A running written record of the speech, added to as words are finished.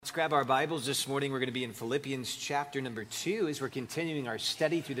Let's grab our Bibles this morning. We're going to be in Philippians chapter number 2 as we're continuing our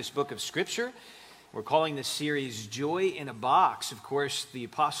study through this book of Scripture. We're calling this series Joy in a Box. Of course, the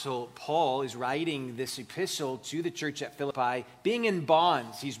Apostle Paul is writing this epistle to the church at Philippi, being in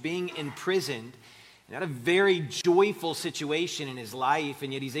bonds. He's being imprisoned. Not a very joyful situation in his life,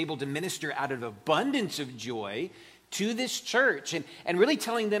 and yet he's able to minister out of abundance of joy to this church and really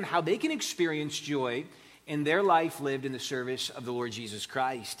telling them how they can experience joy in their life lived in the service of the Lord Jesus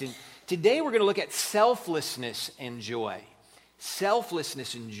Christ. And today we're going to look at selflessness and joy.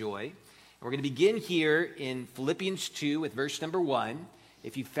 Selflessness and joy. And we're going to begin here in Philippians 2 with verse number 1.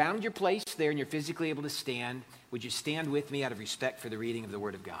 If you found your place there and you're physically able to stand, would you stand with me out of respect for the reading of the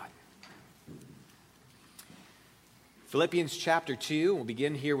Word of God? Philippians chapter 2, we'll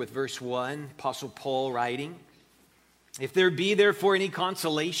begin here with verse 1, Apostle Paul writing, "If there be therefore any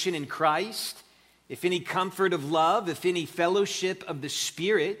consolation in Christ, if any comfort of love, if any fellowship of the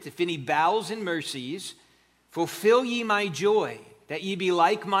Spirit, if any bowels and mercies, fulfill ye my joy, that ye be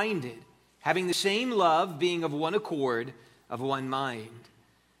like-minded, having the same love, being of one accord, of one mind.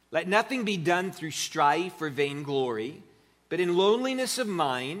 Let nothing be done through strife or vainglory, but in lowliness of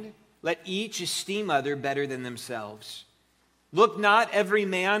mind, let each esteem other better than themselves. Look not every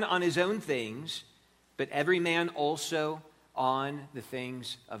man on his own things, but every man also on the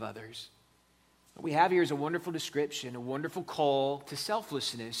things of others." What we have here is a wonderful description, a wonderful call to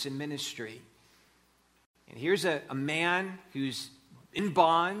selflessness in ministry. And here's a man who's in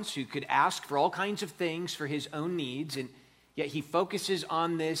bonds, who could ask for all kinds of things for his own needs, and yet he focuses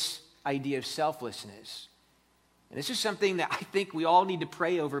on this idea of selflessness. And this is something that I think we all need to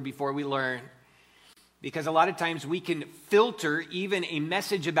pray over before we learn. Because a lot of times we can filter even a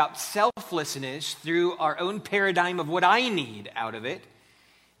message about selflessness through our own paradigm of what I need out of it.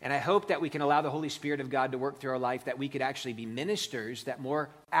 And I hope that we can allow the Holy Spirit of God to work through our life, that we could actually be ministers that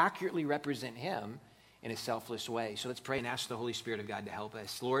more accurately represent Him in a selfless way. So let's pray and ask the Holy Spirit of God to help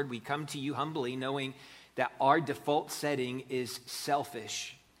us. Lord, we come to you humbly, knowing that our default setting is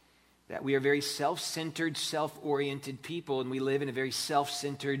selfish, that we are very self-centered, self-oriented people, and we live in a very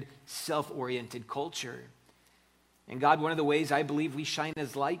self-centered, self-oriented culture. And God, one of the ways I believe we shine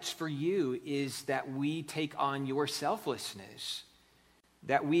as lights for you is that we take on your selflessness,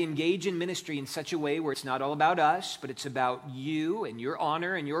 that we engage in ministry in such a way where it's not all about us, but it's about you and your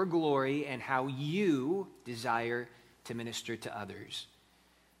honor and your glory and how you desire to minister to others.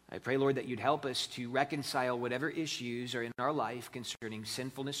 I pray, Lord, that you'd help us to reconcile whatever issues are in our life concerning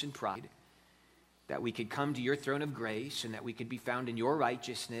sinfulness and pride, that we could come to your throne of grace and that we could be found in your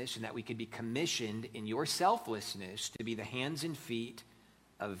righteousness and that we could be commissioned in your selflessness to be the hands and feet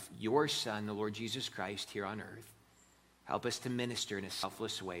of your Son, the Lord Jesus Christ, here on earth. Help us to minister in a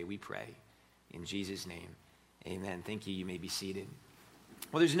selfless way, we pray. In Jesus' name, amen. Thank you. You may be seated.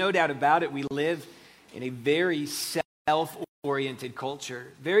 Well, there's no doubt about it. We live in a very self-oriented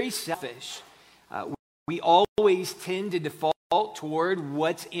culture, very selfish. We always tend to default toward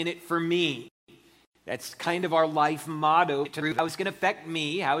what's in it for me. That's kind of our life motto. How is it going to affect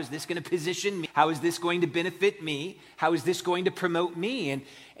me? How is this going to position me? How is this going to benefit me? How is this going to promote me?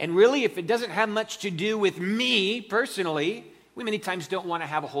 And really, if it doesn't have much to do with me personally, we many times don't want to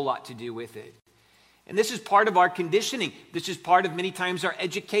have a whole lot to do with it. And this is part of our conditioning. This is part of many times our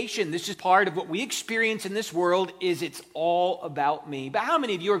education. This is part of what we experience in this world is it's all about me. But how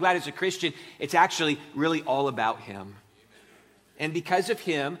many of you are glad as a Christian it's actually really all about Him? And because of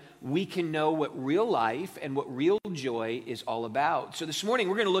Him, we can know what real life and what real joy is all about. So this morning,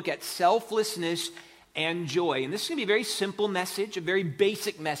 we're going to look at selflessness and joy. And this is going to be a very simple message, a very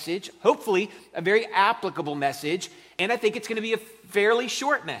basic message, hopefully a very applicable message. And I think it's going to be a fairly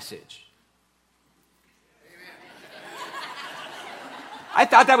short message. I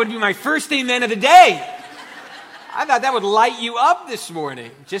thought that would be my first amen of the day. I thought that would light you up this morning.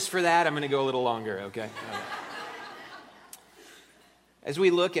 Just for that, I'm going to go a little longer, okay? As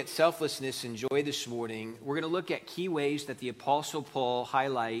we look at selflessness and joy this morning, we're going to look at key ways that the Apostle Paul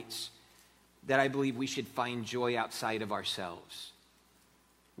highlights that I believe we should find joy outside of ourselves,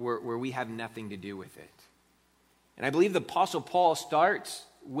 where we have nothing to do with it. And I believe the Apostle Paul starts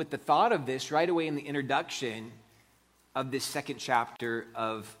with the thought of this right away in the introduction of this second chapter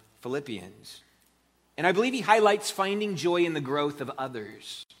of Philippians. And I believe he highlights finding joy in the growth of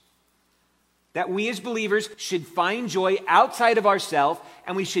others. That we as believers should find joy outside of ourselves,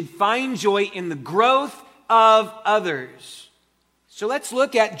 and we should find joy in the growth of others. So let's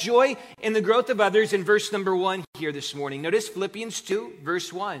look at joy in the growth of others in verse number 1 here this morning. Notice Philippians 2,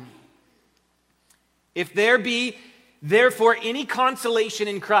 verse 1. "If there be therefore any consolation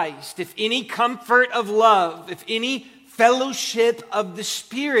in Christ, if any comfort of love, if any fellowship of the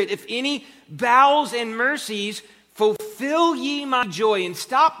Spirit. If any bowels and mercies, fulfill ye my joy. And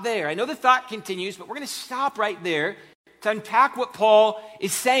stop there. I know the thought continues, but we're going to stop right there to unpack what Paul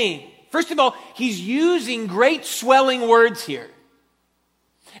is saying. First of all, he's using great swelling words here.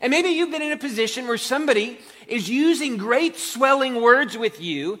 And maybe you've been in a position where somebody is using great swelling words with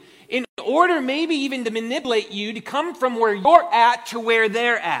you in order maybe even to manipulate you to come from where you're at to where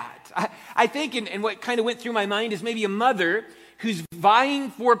they're at. I think, and what kind of went through my mind is maybe a mother who's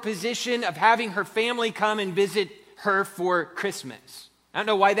vying for a position of having her family come and visit her for Christmas. I don't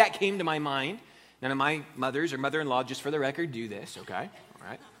know why that came to my mind. None of my mothers or mother-in-law, just for the record, do this, okay? All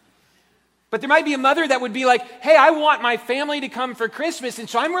right. But there might be a mother that would be like, hey, I want my family to come for Christmas, and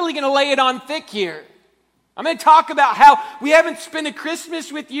so I'm really going to lay it on thick here. I'm going to talk about how we haven't spent a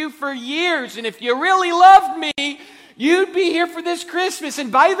Christmas with you for years, and if you really loved me, you'd be here for this Christmas.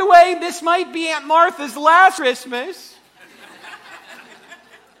 And by the way, this might be Aunt Martha's last Christmas.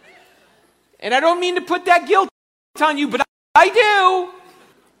 And I don't mean to put that guilt on you, but I do.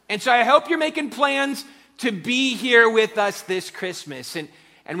 And so I hope you're making plans to be here with us this Christmas. And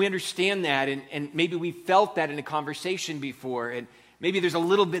we understand that, and maybe we felt that in a conversation before, and maybe there's a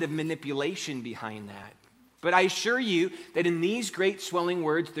little bit of manipulation behind that. But I assure you that in these great swelling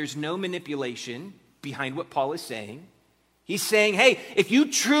words, there's no manipulation behind what Paul is saying. He's saying, hey, if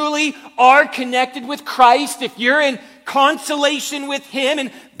you truly are connected with Christ, if you're in consolation with Him,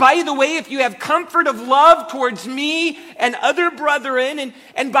 and by the way, if you have comfort of love towards me and other brethren,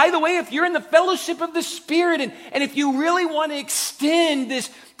 and by the way, if you're in the fellowship of the Spirit, and if you really want to extend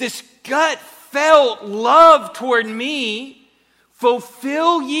this gut-felt love toward me,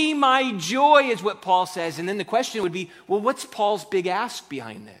 fulfill ye my joy, is what Paul says. And then the question would be, well, what's Paul's big ask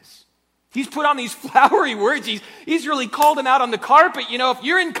behind this? He's put on these flowery words. He's really called them out on the carpet. You know, if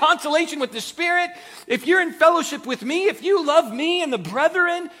you're in consolation with the Spirit, if you're in fellowship with me, if you love me and the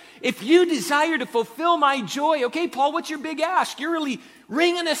brethren, if you desire to fulfill my joy, okay, Paul, what's your big ask? You're really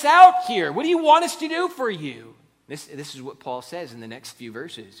ringing us out here. What do you want us to do for you? This is what Paul says in the next few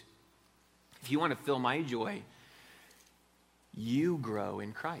verses. If you want to fill my joy, you grow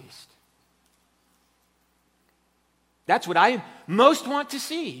in Christ. That's what I most want to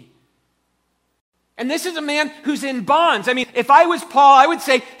see. And this is a man who's in bonds. I mean, if I was Paul, I would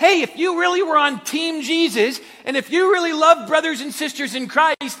say, hey, if you really were on Team Jesus, and if you really loved brothers and sisters in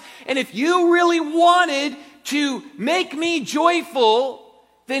Christ, and if you really wanted to make me joyful,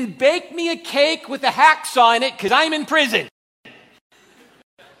 then bake me a cake with a hacksaw in it, because I'm in prison.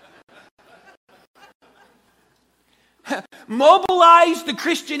 Mobilize the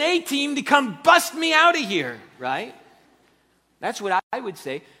Christian A-team to come bust me out of here, right? That's what I would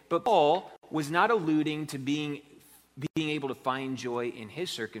say. But Paul was not alluding to being able to find joy in his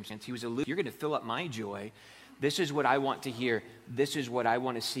circumstance. He was alluding, you're going to fill up my joy. This is what I want to hear. This is what I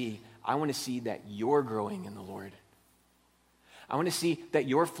want to see. I want to see that you're growing in the Lord. I want to see that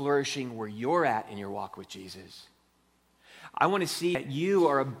you're flourishing where you're at in your walk with Jesus. I want to see that you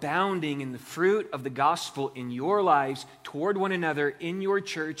are abounding in the fruit of the gospel in your lives toward one another, in your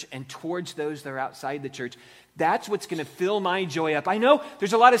church, and towards those that are outside the church. That's what's going to fill my joy up. I know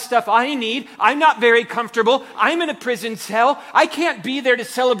there's a lot of stuff I need. I'm not very comfortable. I'm in a prison cell. I can't be there to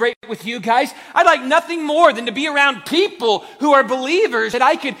celebrate with you guys. I'd like nothing more than to be around people who are believers that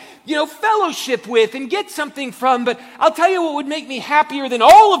I could, fellowship with and get something from. But I'll tell you what would make me happier than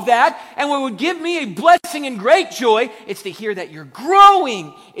all of that, and what would give me a blessing and great joy, it's to hear that you're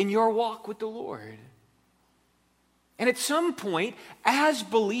growing in your walk with the Lord. And at some point, as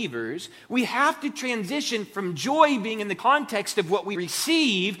believers, we have to transition from joy being in the context of what we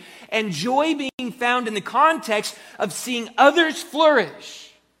receive and joy being found in the context of seeing others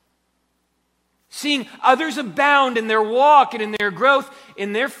flourish, seeing others abound in their walk and in their growth,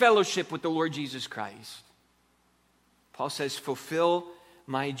 in their fellowship with the Lord Jesus Christ. Paul says, fulfill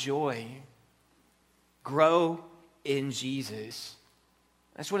my joy. Grow in Jesus.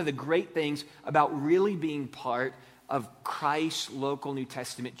 That's one of the great things about really being part of Christ's local New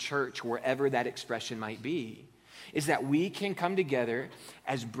Testament church, wherever that expression might be, is that we can come together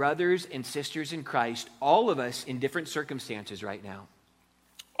as brothers and sisters in Christ, all of us in different circumstances right now.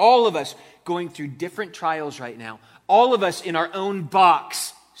 All of us going through different trials right now. All of us in our own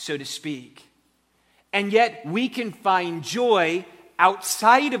box, so to speak. And yet we can find joy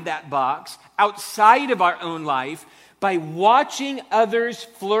outside of that box, outside of our own life, by watching others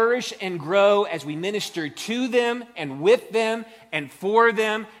flourish and grow as we minister to them and with them and for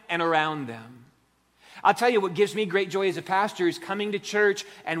them and around them. I'll tell you what gives me great joy as a pastor is coming to church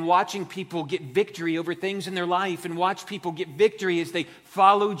and watching people get victory over things in their life, and watch people get victory as they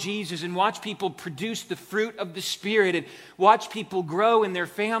follow Jesus, and watch people produce the fruit of the Spirit, and watch people grow in their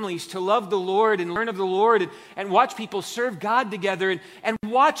families to love the Lord and learn of the Lord, and watch people serve God together, and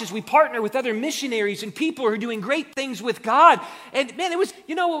watch as we partner with other missionaries and people who are doing great things with God. And man,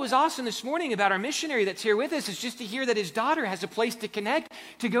 what was awesome this morning about our missionary that's here with us is just to hear that his daughter has a place to connect,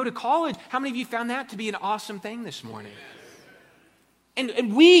 to go to college. How many of you found that to be an awesome thing this morning?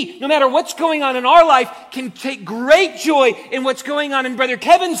 And we, no matter what's going on in our life, can take great joy in what's going on in Brother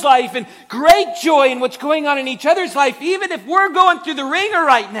Kevin's life, and great joy in what's going on in each other's life. Even if we're going through the ringer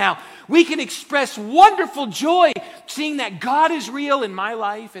right now, we can express wonderful joy seeing that God is real in my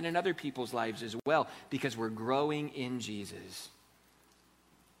life and in other people's lives as well, because we're growing in Jesus.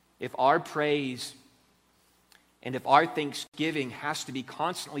 If our praise and if our thanksgiving has to be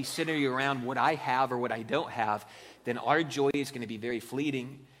constantly centering around what I have or what I don't have, then our joy is going to be very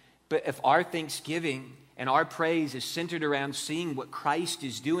fleeting. But if our thanksgiving and our praise is centered around seeing what Christ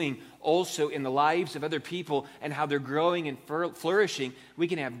is doing also in the lives of other people and how they're growing and flourishing, we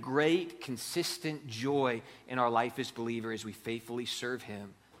can have great, consistent joy in our life as believers as we faithfully serve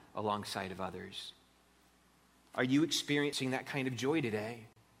Him alongside of others. Are you experiencing that kind of joy today?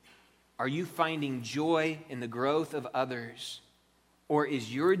 Are you finding joy in the growth of others? Or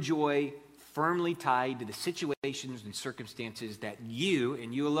is your joy firmly tied to the situations and circumstances that you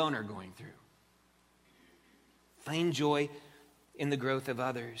and you alone are going through? Find joy in the growth of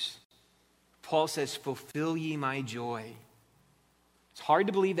others. Paul says, fulfill ye my joy. It's hard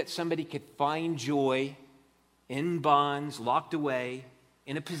to believe that somebody could find joy in bonds, locked away,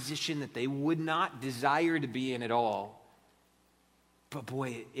 in a position that they would not desire to be in at all. But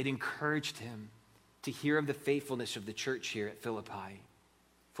boy, it encouraged him to hear of the faithfulness of the church here at Philippi.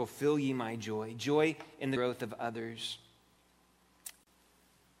 Fulfill ye my joy. Joy in the growth of others.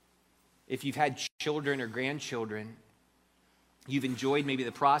 If you've had children or grandchildren, you've enjoyed maybe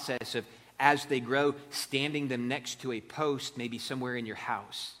the process of, as they grow, standing them next to a post, maybe somewhere in your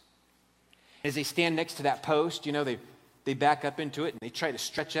house. As they stand next to that post, they back up into it and they try to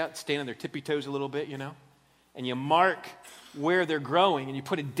stretch out, stand on their tippy toes a little bit, and you mark where they're growing and you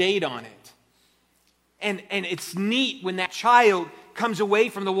put a date on it. And it's neat when that child comes away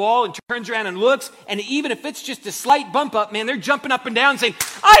from the wall and turns around and looks, and even if it's just a slight bump up, man, they're jumping up and down saying,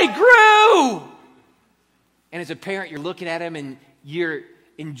 I grew! And as a parent, you're looking at them and you're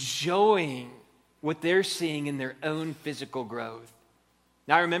enjoying what they're seeing in their own physical growth.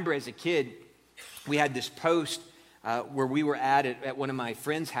 Now, I remember as a kid, we had this post where we were at one of my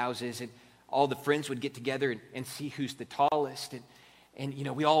friends' houses, and all the friends would get together and see who's the tallest. And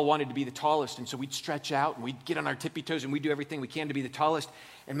we all wanted to be the tallest. And so we'd stretch out and we'd get on our tippy toes and we'd do everything we can to be the tallest.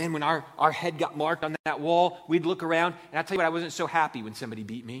 And man, when our head got marked on that wall, we'd look around. And I'll tell you what, I wasn't so happy when somebody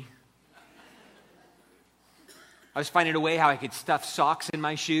beat me. I was finding a way how I could stuff socks in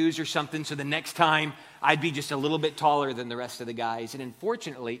my shoes or something, so the next time I'd be just a little bit taller than the rest of the guys. And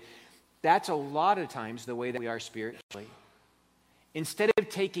unfortunately, that's a lot of times the way that we are spiritually. Instead of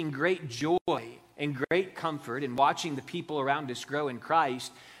taking great joy and great comfort in watching the people around us grow in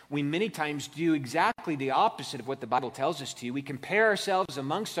Christ, we many times do exactly the opposite of what the Bible tells us to. We compare ourselves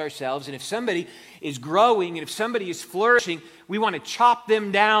amongst ourselves, and if somebody is growing and if somebody is flourishing, we want to chop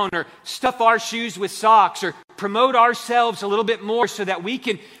them down or stuff our shoes with socks or promote ourselves a little bit more so that we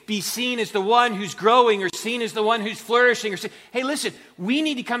can be seen as the one who's growing or seen as the one who's flourishing. Or say, hey, listen, we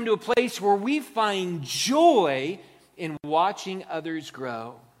need to come to a place where we find joy in watching others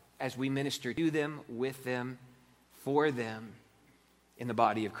grow as we minister to them, with them, for them in the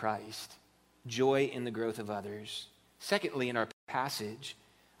body of Christ. Joy in the growth of others. Secondly, in our passage,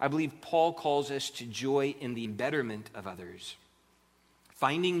 I believe Paul calls us to joy in the embetterment of others.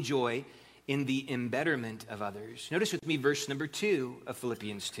 Finding joy in the embetterment of others. Notice with me verse number 2 of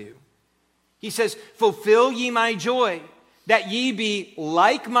Philippians 2. He says, fulfill ye my joy, that ye be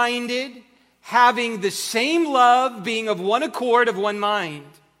like-minded, having the same love, being of one accord, of one mind.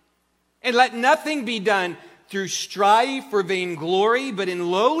 And let nothing be done through strife or vainglory, but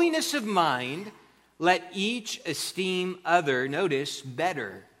in lowliness of mind, let each esteem other, notice,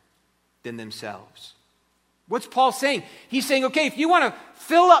 better than themselves. What's Paul saying? He's saying, okay, if you want to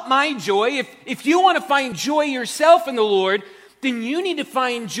fill up my joy, if you want to find joy yourself in the Lord, then you need to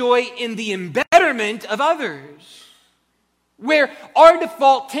find joy in the embetterment of others. Where our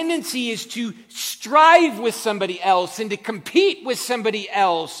default tendency is to strive with somebody else and to compete with somebody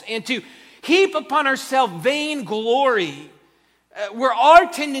else and to heap upon ourselves vain glory. Where our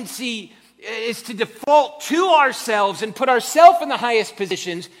tendency is to default to ourselves and put ourselves in the highest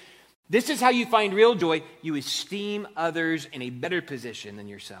positions, This is how you find real joy. You esteem others in a better position than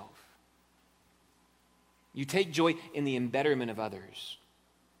yourself. You take joy in the embetterment of others.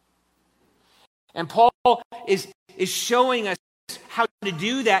 And Paul is showing us how to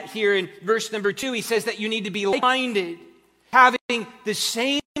do that here in verse number 2. He says that you need to be like-minded, having the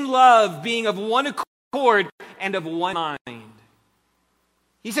same love, being of one accord and of one mind.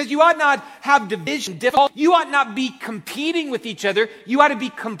 He says you ought not have division. You ought not be competing with each other. You ought to be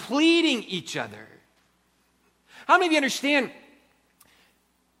completing each other. How many of you understand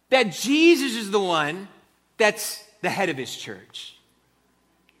that Jesus is the one that's the head of his church?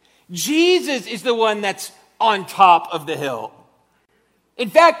 Jesus is the one that's on top of the hill.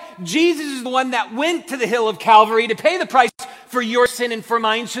 In fact, Jesus is the one that went to the hill of Calvary to pay the price for your sin and for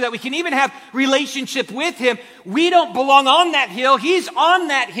mine so that we can even have relationship with him. We don't belong on that hill. He's on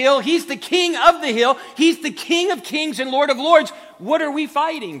that hill. He's the king of the hill. He's the King of kings and Lord of lords. What are we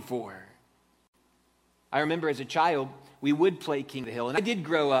fighting for? I remember as a child, we would play King of the Hill. And I did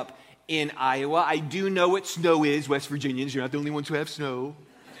grow up in Iowa. I do know what snow is, West Virginians. You're not the only ones who have snow.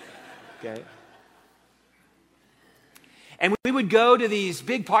 Okay. And we would go to these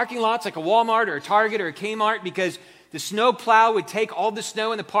big parking lots like a Walmart or a Target or a Kmart because the snow plow would take all the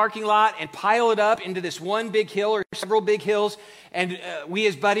snow in the parking lot and pile it up into this one big hill or several big hills. And we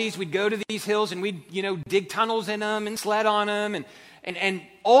as buddies, we'd go to these hills and we'd, dig tunnels in them and sled on them. And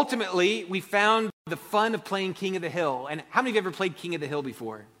ultimately, we found the fun of playing King of the Hill. And how many of you have ever played King of the Hill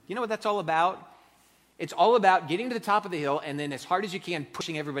before? You know what that's all about? It's all about getting to the top of the hill and then as hard as you can,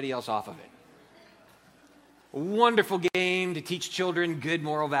 pushing everybody else off of it. A wonderful game to teach children good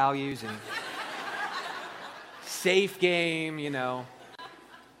moral values and safe game,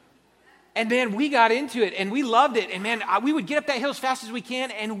 And man, we got into it and we loved it. And man, we would get up that hill as fast as we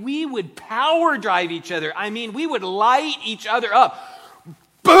can and we would power drive each other. I mean, we would light each other up.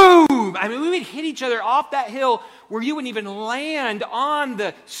 Boom! I mean, we would hit each other off that hill where you wouldn't even land on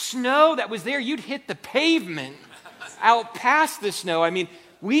the snow that was there. You'd hit the pavement out past the snow. I mean,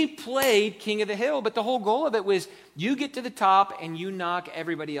 we played King of the Hill, but the whole goal of it was you get to the top and you knock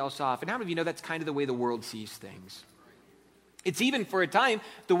everybody else off. And how many of you know that's kind of the way the world sees things? It's even for a time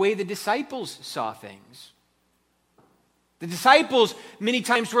the way the disciples saw things. The disciples many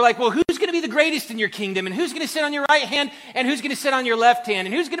times were like, well, who's going to be the greatest in your kingdom? And who's going to sit on your right hand? And who's going to sit on your left hand?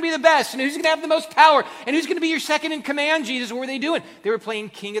 And who's going to be the best? And who's going to have the most power? And who's going to be your second in command, Jesus? What were they doing? They were playing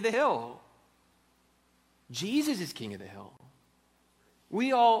King of the Hill. Jesus is King of the Hill.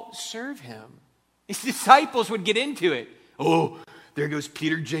 We all serve him. His disciples would get into it. Oh, there goes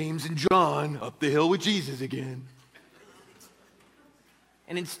Peter, James, and John up the hill with Jesus again.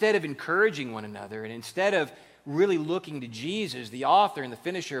 And instead of encouraging one another, and instead of really looking to Jesus, the author and the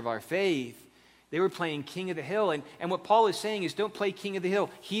finisher of our faith, they were playing King of the Hill. And what Paul is saying is don't play King of the Hill.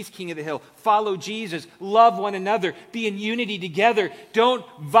 He's King of the Hill. Follow Jesus. Love one another. Be in unity together. Don't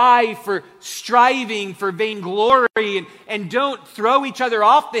vie for striving for vainglory. And don't throw each other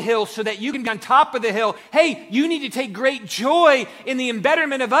off the hill so that you can be on top of the hill. Hey, you need to take great joy in the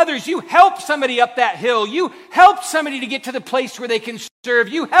embetterment of others. You help somebody up that hill. You help somebody to get to the place where they can serve.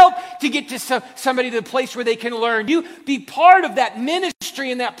 You help to get to somebody to the place where they can learn. You be part of that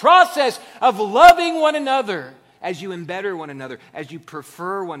ministry and that process of loving one another as you embetter one another, as you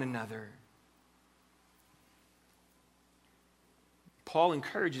prefer one another. Paul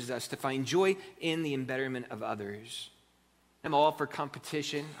encourages us to find joy in the embetterment of others. I'm all for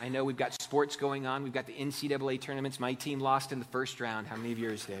competition. I know we've got sports going on. We've got the NCAA tournaments. My team lost in the first round. How many of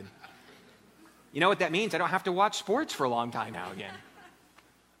yours did? You know what that means? I don't have to watch sports for a long time now again.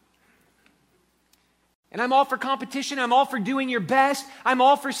 And I'm all for competition. I'm all for doing your best. I'm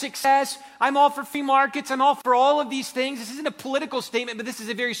all for success. I'm all for free markets. I'm all for all of these things. This isn't a political statement, but this is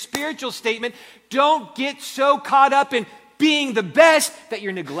a very spiritual statement. Don't get so caught up in being the best that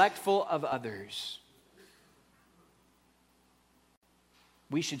you're neglectful of others.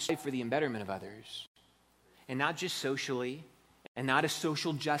 We should strive for the embetterment of others. And not just socially, and not a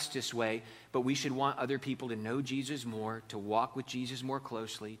social justice way, but we should want other people to know Jesus more, to walk with Jesus more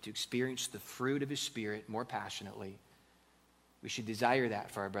closely, to experience the fruit of his Spirit more passionately. We should desire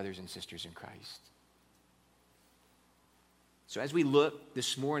that for our brothers and sisters in Christ. So as we look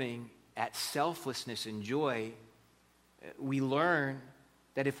this morning at selflessness and joy, we learn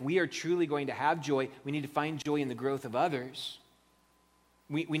that if we are truly going to have joy, we need to find joy in the growth of others.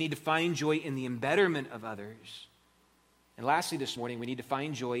 We need to find joy in the embetterment of others. And lastly this morning, we need to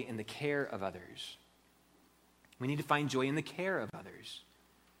find joy in the care of others. We need to find joy in the care of others.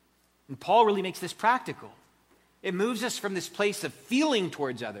 And Paul really makes this practical. It moves us from this place of feeling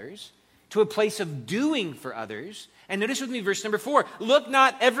towards others to a place of doing for others. And notice with me verse number 4. Look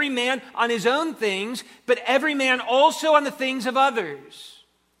not every man on his own things, but every man also on the things of others.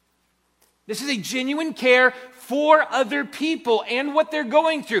 This is a genuine care for other people and what they're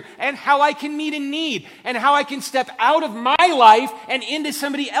going through and how I can meet a need and how I can step out of my life and into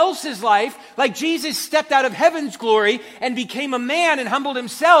somebody else's life, like Jesus stepped out of heaven's glory and became a man and humbled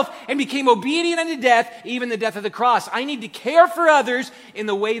himself and became obedient unto death, even the death of the cross. I need to care for others in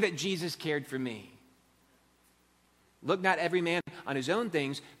the way that Jesus cared for me. Look not every man on his own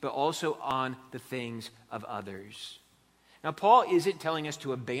things, but also on the things of others. Now, Paul isn't telling us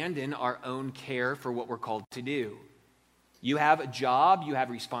to abandon our own care for what we're called to do. You have a job, you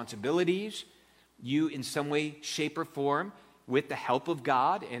have responsibilities, you in some way, shape, or form, with the help of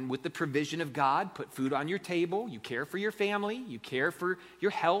God and with the provision of God, put food on your table, you care for your family, you care for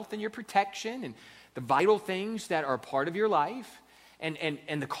your health and your protection and the vital things that are part of your life. And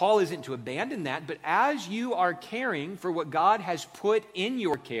the call isn't to abandon that, but as you are caring for what God has put in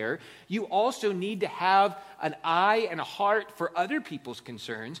your care, you also need to have an eye and a heart for other people's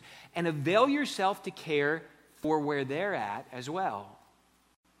concerns and avail yourself to care for where they're at as well.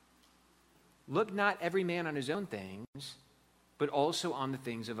 Look not every man on his own things, but also on the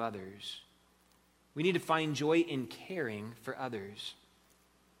things of others. We need to find joy in caring for others.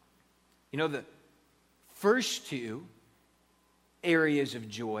 You know, the first two areas of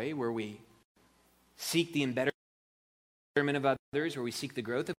joy where we seek the betterment of others, where we seek the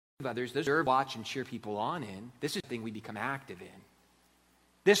growth of others, those are watch and cheer people on in. This is the thing we become active in.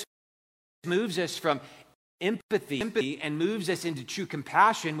 This moves us from empathy and moves us into true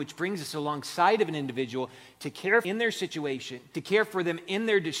compassion, which brings us alongside of an individual to care in their situation, to care for them in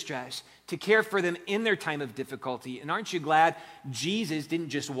their distress, to care for them in their time of difficulty. And aren't you glad Jesus didn't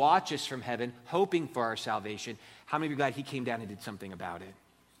just watch us from heaven, hoping for our salvation? How many of you are glad he came down and did something about it?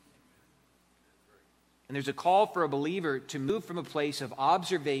 And there's a call for a believer to move from a place of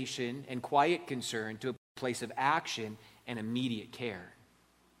observation and quiet concern to a place of action and immediate care.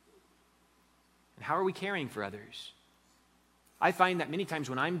 And how are we caring for others? I find that many times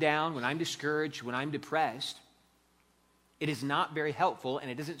when I'm down, when I'm discouraged, when I'm depressed, it is not very helpful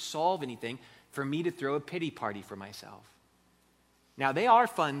and it doesn't solve anything for me to throw a pity party for myself. Now, they are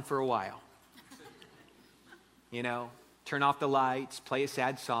fun for a while. You know, turn off the lights, play a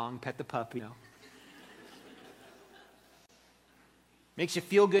sad song, pet the puppy. You know. Makes you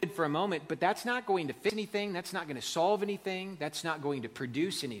feel good for a moment, but that's not going to fix anything. That's not going to solve anything. That's not going to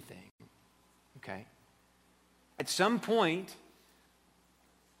produce anything. Okay? At some point,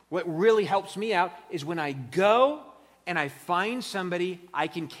 what really helps me out is when I go and I find somebody I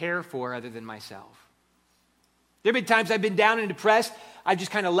can care for other than myself. There have been times I've been down and depressed. I've just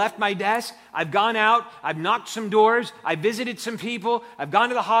kind of left my desk. I've gone out. I've knocked some doors. I've visited some people. I've gone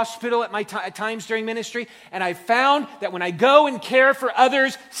to the hospital at times during ministry. And I found that when I go and care for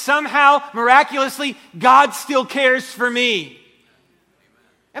others, somehow, miraculously, God still cares for me.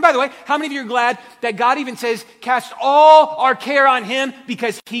 And by the way, how many of you are glad that God even says, cast all our care on him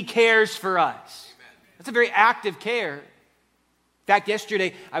because he cares for us? That's a very active care. In fact,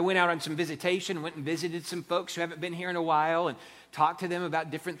 yesterday I went out on some visitation, went and visited some folks who haven't been here in a while and talked to them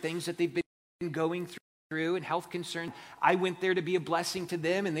about different things that they've been going through and health concerns. I went there to be a blessing to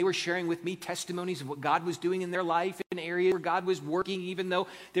them, and they were sharing with me testimonies of what God was doing in their life in areas where God was working even though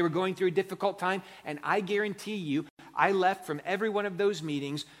they were going through a difficult time. And I guarantee you, I left from every one of those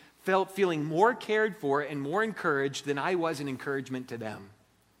meetings feeling more cared for and more encouraged than I was an encouragement to them.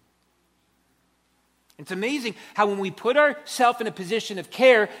 It's amazing how when we put ourselves in a position of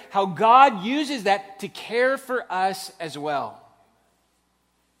care, how God uses that to care for us as well.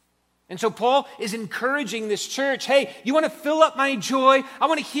 And so Paul is encouraging this church, hey, you want to fill up my joy? I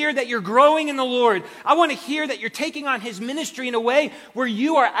want to hear that you're growing in the Lord. I want to hear that you're taking on his ministry in a way where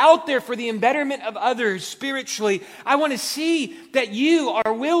you are out there for the embetterment of others spiritually. I want to see that you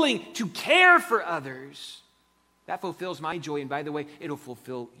are willing to care for others. That fulfills my joy, and by the way, it'll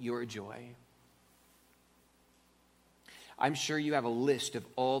fulfill your joy. I'm sure you have a list of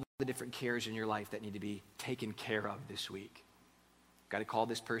all the different cares in your life that need to be taken care of this week. Got to call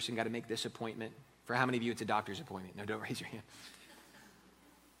this person, got to make this appointment. For how many of you it's a doctor's appointment? No, don't raise your hand.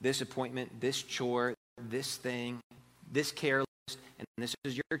 This appointment, this chore, this thing, this care list, and this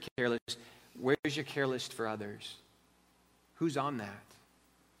is your care list. Where's your care list for others? Who's on that?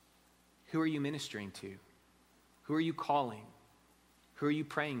 Who are you ministering to? Who are you calling? Who are you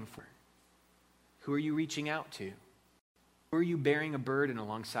praying for? Who are you reaching out to? Who are you bearing a burden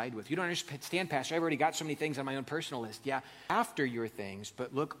alongside with? You don't understand, Pastor. I've already got so many things on my own personal list. Yeah, after your things,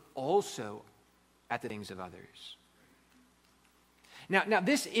 but look also at the things of others. Now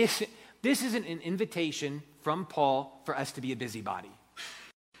this is This isn't an invitation from Paul for us to be a busybody.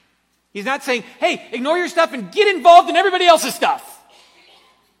 He's not saying, hey, ignore your stuff and get involved in everybody else's stuff,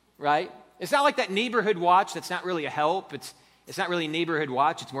 right? It's not like that neighborhood watch that's not really a help. It's not really a neighborhood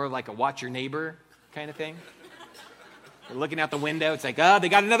watch. It's more like a watch your neighbor kind of thing. You're looking out the window. It's like, oh, they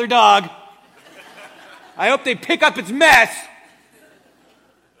got another dog. I hope they pick up its mess.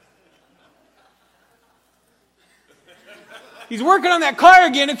 He's working on that car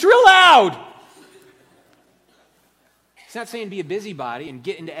again. It's real loud. He's not saying be a busybody and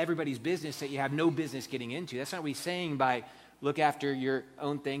get into everybody's business that you have no business getting into. That's not what he's saying by look after your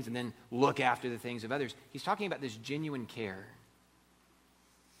own things and then look after the things of others. He's talking about this genuine care.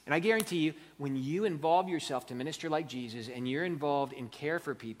 And I guarantee you, when you involve yourself to minister like Jesus and you're involved in care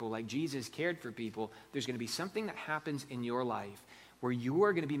for people like Jesus cared for people, there's going to be something that happens in your life where you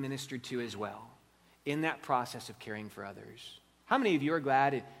are going to be ministered to as well in that process of caring for others. How many of you are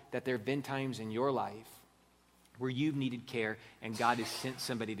glad that there have been times in your life where you've needed care and God has sent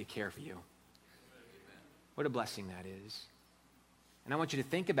somebody to care for you? What a blessing that is. And I want you to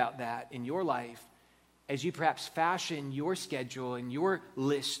think about that in your life as you perhaps fashion your schedule and your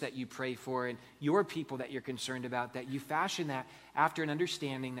lists that you pray for and your people that you're concerned about, that you fashion that after an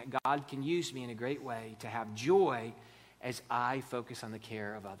understanding that God can use me in a great way to have joy as I focus on the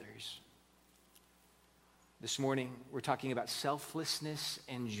care of others. This morning, we're talking about selflessness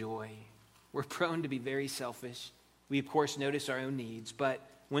and joy. We're prone to be very selfish. We, of course, notice our own needs, but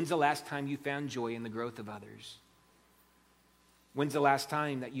when's the last time you found joy in the growth of others? When's the last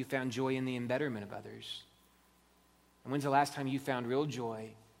time that you found joy in the embetterment of others? And when's the last time you found real joy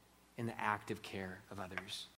in the active care of others?